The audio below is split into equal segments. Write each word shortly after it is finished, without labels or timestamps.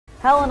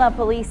Helena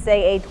police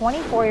say a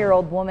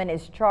 24-year-old woman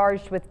is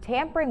charged with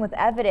tampering with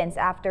evidence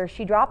after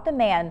she dropped a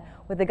man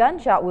with a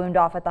gunshot wound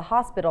off at the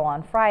hospital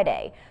on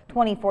Friday.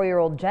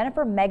 24-year-old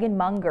Jennifer Megan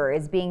Munger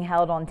is being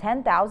held on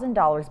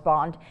 $10,000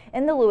 bond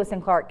in the Lewis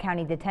and Clark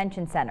County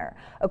Detention Center.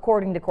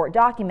 According to court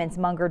documents,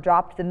 Munger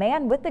dropped the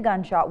man with the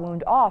gunshot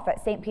wound off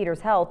at St.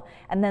 Peter's Health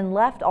and then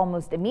left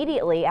almost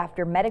immediately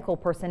after medical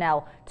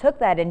personnel took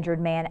that injured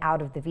man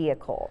out of the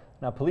vehicle.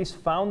 Now, police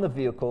found the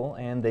vehicle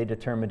and they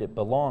determined it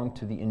belonged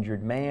to the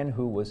injured man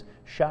who was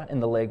shot in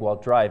the leg while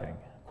driving.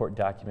 Court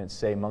documents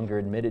say Munger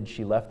admitted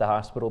she left the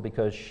hospital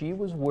because she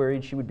was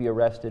worried she would be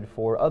arrested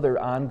for other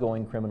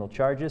ongoing criminal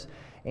charges,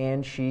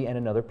 and she and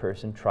another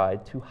person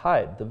tried to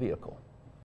hide the vehicle.